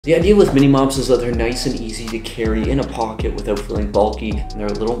The idea with mini mops is that they're nice and easy to carry in a pocket without feeling bulky, and they're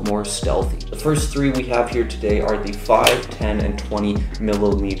a little more stealthy. The first three we have here today are the 5, 10, and 20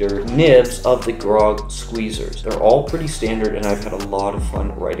 milliliter nibs of the Grog Squeezers. They're all pretty standard, and I've had a lot of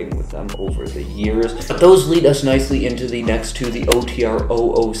fun writing with them over the years. But those lead us nicely into the next two, the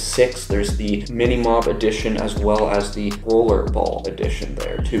OTR 006. There's the mini mop edition as well as the rollerball edition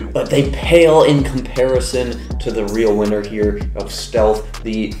there too. But they pale in comparison to the real winner here of stealth,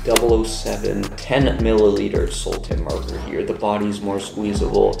 the 007 10 milliliter Sultan marker here. The body's more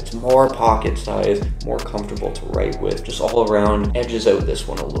squeezable, it's more pocket size, more comfortable to write with. Just all around edges out this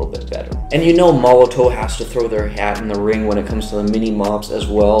one a little bit better. And you know Molotov has to throw their hat in the ring when it comes to the mini mops as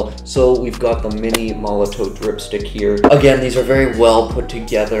well. So we've got the mini Molotov dripstick here. Again, these are very well put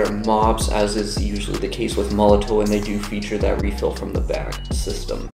together mops, as is usually the case with Molotov, and they do feature that refill from the back system.